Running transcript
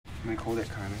might hold it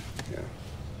kind of. Yeah.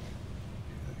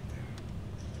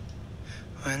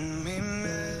 When we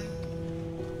met.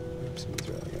 Oops, it's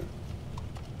really good.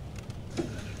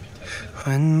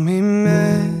 When we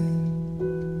met,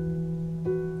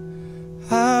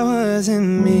 I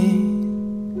wasn't me.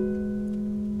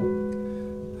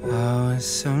 I was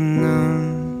so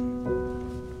numb.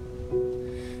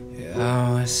 Yeah,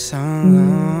 I was so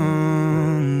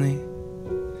lonely.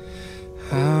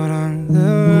 Out on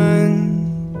the run,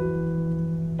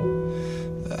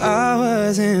 but I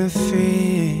wasn't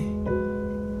free.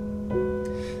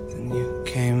 Then you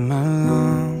came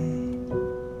along,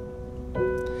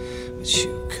 but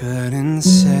you couldn't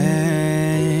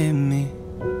save me.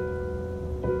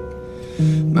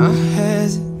 My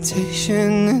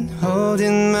hesitation and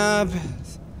holding my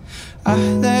breath, I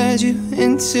led you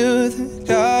into the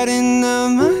garden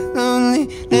of my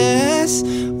loneliness.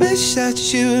 Wish that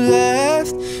you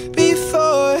left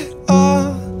before it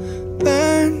all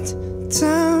burned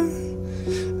down.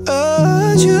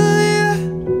 Oh, Julia,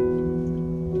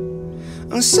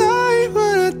 I'm sorry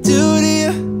what I do to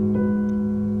you.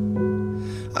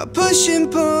 I push and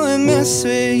pull and mess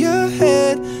with your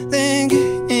head, then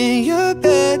get in your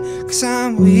bed, 'cause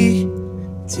I'm weak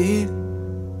deep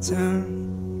down.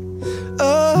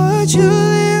 Oh,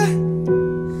 Julia,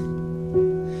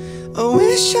 I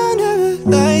wish I never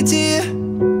lied to you.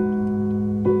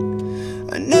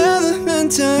 I never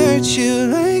meant to hurt you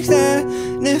like that.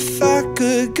 And if I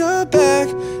could go back,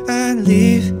 I'd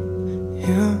leave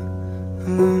you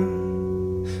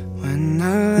alone. When I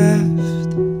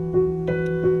left,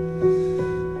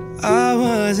 I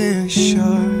wasn't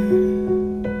sure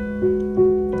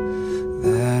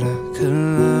that I could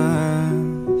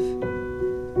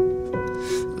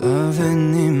love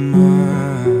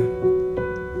anymore.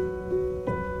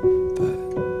 But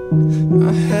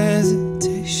my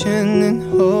hesitation and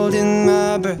holding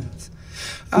my breath,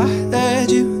 I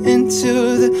led you into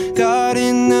the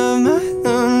garden of my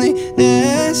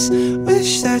loneliness.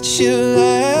 Wish that you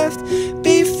left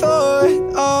before it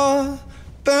all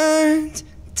burned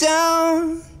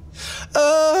down.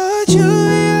 Oh,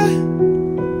 Julia,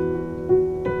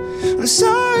 I'm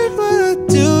sorry what I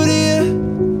do to you.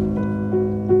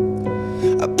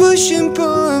 I push and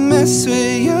pull and mess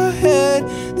with your head,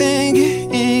 then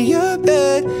get in your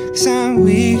bed, 'cause I'm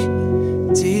weak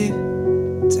deep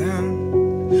down.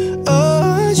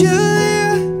 Oh,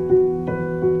 Julia,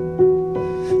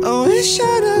 I wish I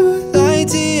never lied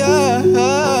to you. I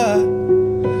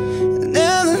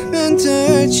never meant to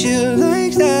hurt you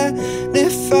like that. And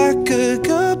if I could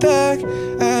go back,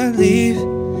 I'd leave